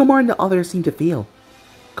 Shikamaru and the others seemed to fail.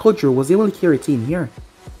 Kojiro was the only carry team here.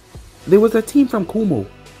 There was a team from Kumo.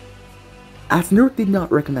 As Naruto did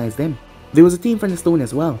not recognize them, there was a team from the stone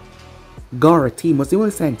as well. Gaara team was the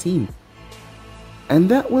only sand team. And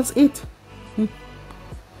that was it.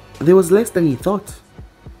 There was less than he thought.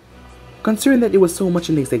 Considering that there was so much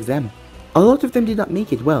in this exam, a lot of them did not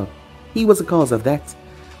make it. Well, he was the cause of that,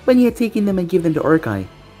 when he had taken them and given them to Urkai.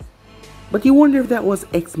 But he wondered if that was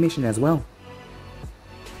X's mission as well.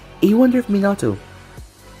 He wondered if Minato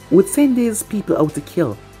would send his people out to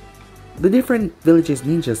kill the different villages'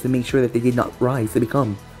 ninjas to make sure that they did not rise to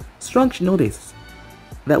become strong shinobis.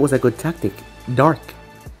 That was a good tactic, dark,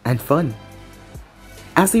 and fun.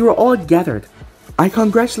 As they were all gathered, I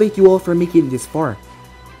congratulate you all for making it this far.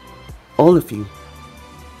 All of you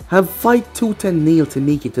have fight tooth and nail to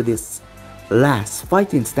make it to this last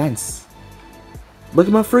fighting stance. But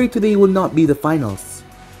I'm afraid today will not be the finals.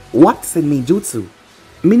 What? Said Mainjutsu.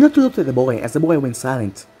 Minato looked at the boy as the boy went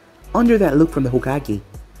silent, under that look from the Hokage,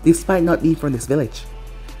 despite not being from this village.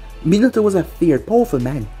 Minato was a feared, powerful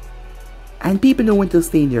man, and people know when to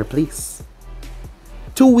stay in their place.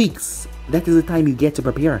 2 weeks, that is the time you get to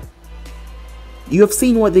prepare. You have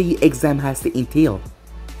seen what the exam has to entail,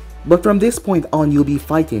 but from this point on you'll be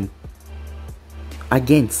fighting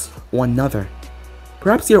against one another,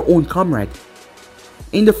 perhaps your own comrade.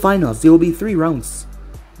 In the finals, there will be 3 rounds,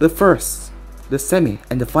 the first, the semi,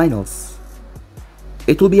 and the finals.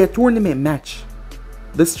 It will be a tournament match.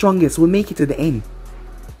 The strongest will make it to the end.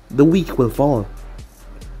 The weak will fall.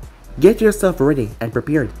 Get yourself ready and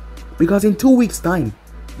prepared, because in 2 weeks time,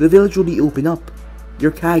 the village will be opened up.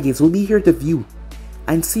 Your Kages will be here to view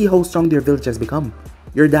and see how strong their village has become,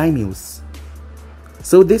 your daimyos.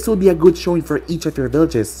 So this will be a good showing for each of your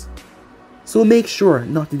villages, so make sure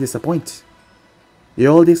not to disappoint.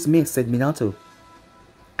 You're all dismissed, said Minato,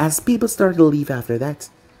 as people started to leave after that,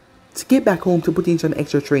 to get back home to put in some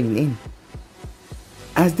extra training in,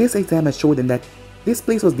 as this exam had showed them that this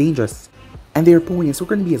place was dangerous, and their opponents were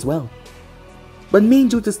going to be as well. But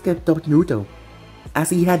Mainjutsu stepped up to Naruto, as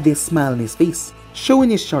he had this smile on his face, showing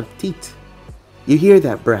his sharp teeth. You hear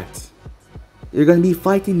that, brat? You're gonna be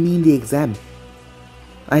fighting me in the exam.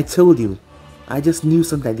 I told you, I just knew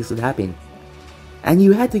something like this would happen. And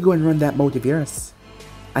you had to go and run that Multiverse.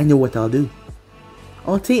 I know what I'll do.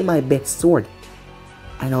 I'll take my best sword,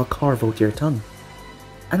 and I'll carve out your tongue.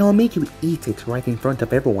 and I'll make you eat it right in front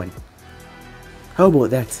of everyone. How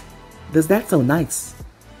about that? Does that sound nice?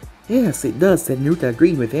 Yes, it does, said Naruto,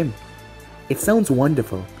 agreeing with him. It sounds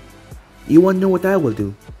wonderful. You wanna know what I will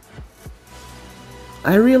do?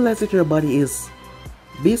 I realize that your body is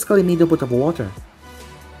basically made up out of water.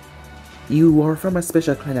 You are from a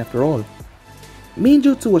special clan after all.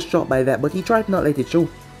 Minjutsu was shocked by that, but he tried to not let it show,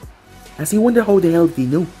 as he wondered how the hell he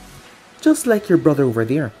knew. Just like your brother over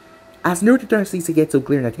there, as Naruto turns to Shigetsu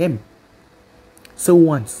glaring at him. So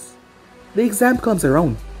once the exam comes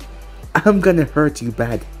around, I'm gonna hurt you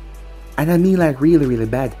bad. And I mean like really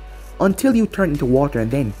bad, until you turn into water,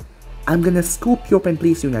 and then I'm gonna scoop you up and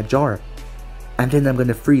place you in a jar. And then I'm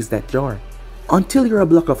gonna freeze that jar until you're a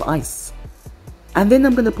block of ice. And then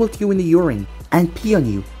I'm gonna put you in the urine and pee on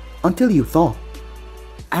you until you thaw.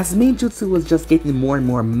 As Minjutsu was just getting more and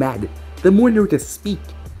more mad the more Naruto speak,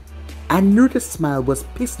 and Naruto's smile was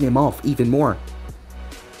pissing him off even more.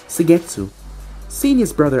 Shigetsu, seeing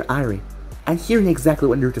his brother Ire and hearing exactly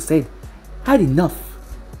what Naruto said, had enough.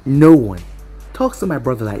 No one talks to my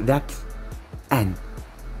brother like that and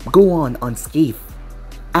go on unscathed.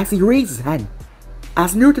 As he raised his hand,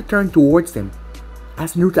 as Naruto turned towards him,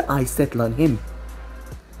 as Naruto's eyes settled on him,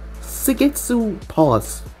 Shigetsu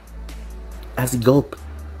paused as he gulped,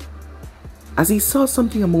 as he saw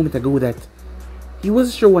something a moment ago that he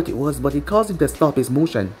wasn't sure what it was, but it caused him to stop his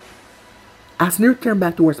motion. As Naruto turned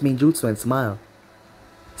back towards Minjutsu and smiled.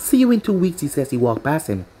 See you in 2 weeks, he says. He walked past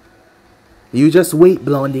him. You just wait,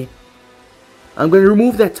 Blondie. I'm gonna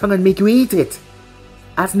remove that tongue and make you eat it.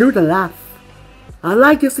 As Naruto laughed. I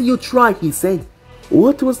like to see you try, he said.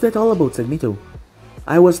 What was that all about, said Mito.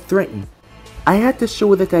 I was threatened. I had to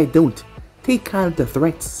show that I don't take kind to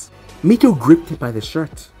threats. Mito gripped him by the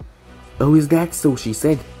shirt. Oh, is that so, she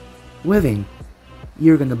said. Well then,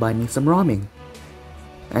 you're gonna buy me some ramen.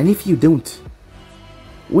 And if you don't,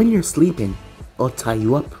 when you're sleeping, I'll tie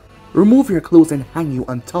you up, remove your clothes and hang you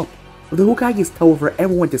on top of the Hokage's tower for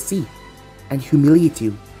everyone to see, and humiliate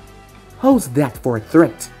you. How's that for a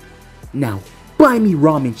threat? Now, buy me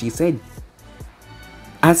ramen, she said.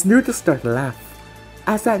 As Naruto started to laugh,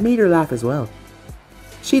 as that made her laugh as well.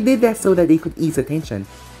 She did that so that they could ease the tension.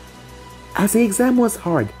 As the exam was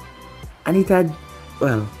hard, and it had,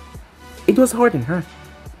 well, it was hard on her,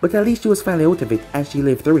 but at least she was finally out of it and she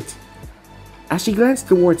lived through it. As she glanced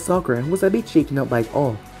towards Sakura, who was a bit shaken up by it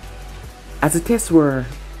all, as the tests were,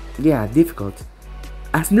 difficult,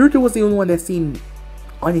 as Naruto was the only one that seemed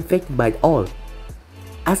unaffected by it all,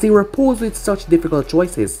 as they were posed with such difficult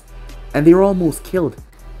choices, and they were almost killed,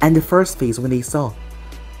 and the first phase when they saw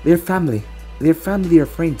their family, their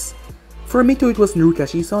friends. For Mito it was Naruto.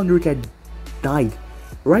 She saw Naruto had died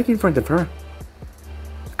right in front of her,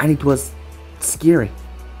 and it was scary.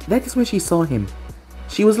 That is when she saw him.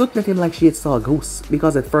 She was looking at him like she had saw a ghost,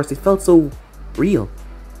 because at first it felt so real,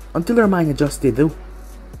 until her mind adjusted though.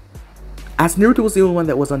 As Naruto was the only one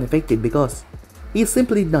that was unaffected because he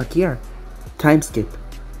simply did not care. Time skip.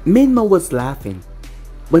 Minmo was laughing,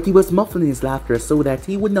 but he was muffling his laughter so that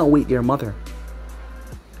he would not wake their mother.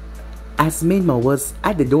 As Minmo was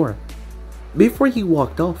at the door, before he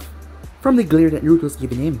walked off, from the glare that Naruto was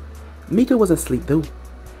giving him, Mito was asleep though.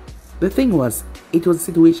 The thing was, it was a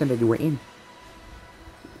situation that they were in.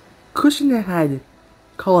 Kushina had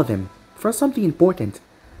called them for something important.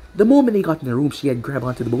 The moment they got in the room, she had grabbed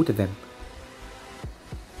onto the both of them,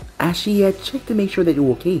 as she had checked to make sure that they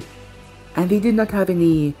were okay, and they did not have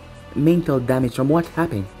any mental damage from what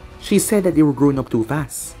happened. She said that they were growing up too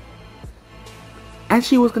fast, and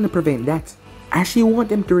she was going to prevent that, as she wanted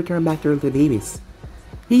them to return back to their little babies.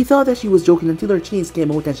 He thought that she was joking until her chains came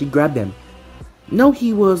out and she grabbed them. Now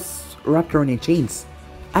he was wrapped around in chains,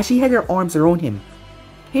 as she had her arms around him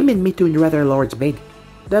and Mito in a rather large bed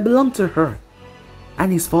that belonged to her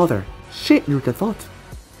and his father. Shit, Naruto thought.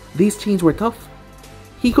 These chains were tough.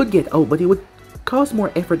 He could get out, but it would cause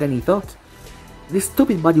more effort than he thought. This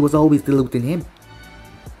stupid body was always deluding him.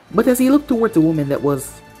 But as he looked towards the woman that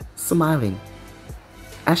was smiling,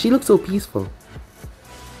 as she looked so peaceful,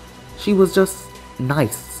 she was just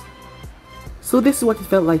nice. So this is what it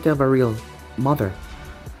felt like to have a real mother,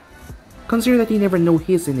 considering that he never knew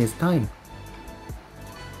his in his time.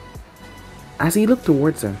 As he looked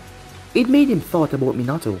towards her, it made him thought about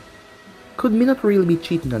Minato. Could Minato really be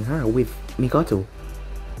cheating on her with Mikoto?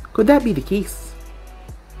 Could that be the case?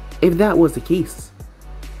 If that was the case,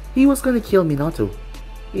 he was gonna kill Minato.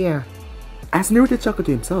 Yeah. As Naruto chuckled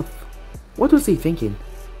to himself, what was he thinking?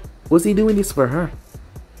 Was he doing this for her?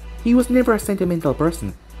 He was never a sentimental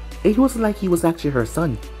person. It wasn't like he was actually her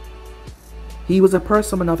son. He was a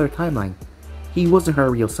person from another timeline. He wasn't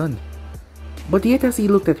her real son. But yet as he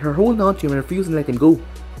looked at her holding on to him and refusing to let him go,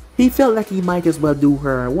 He felt like he might as well do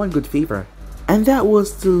her one good favor, and that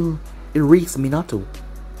was to erase Minato.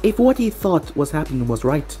 If what he thought was happening was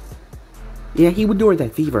right, yeah, he would do her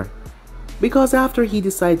that favor. Because after he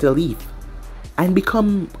decided to leave and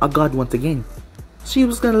become a god once again, she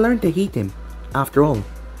was gonna learn to hate him. After all,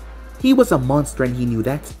 he was a monster and he knew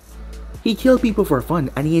that. He killed people for fun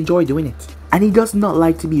and he enjoyed doing it. And he does not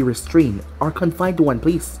like to be restrained or confined to one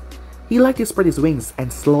place. He liked to spread his wings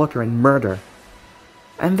and slaughter and murder.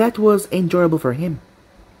 And that was enjoyable for him.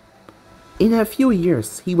 In a few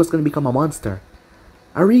years, he was going to become a monster.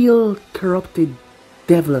 A real corrupted,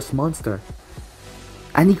 devilish monster.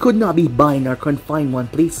 And he could not be bound or confined in one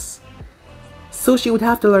place. So she would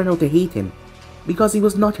have to learn how to hate him. Because he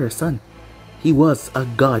was not her son. He was a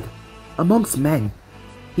god amongst men.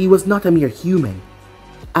 He was not a mere human.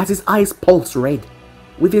 As his eyes pulsed red,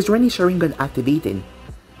 with his Renny Sharingan activated.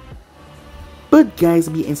 But guys,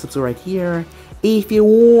 be and subscribe right here. If you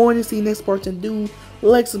want to see the next part and do,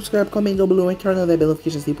 like, subscribe, comment down below and turn on the bell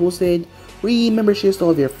notifications to be posted. Remember, share to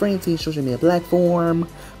all of your friends in social media platform.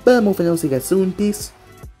 But moving on, see you guys soon. Peace.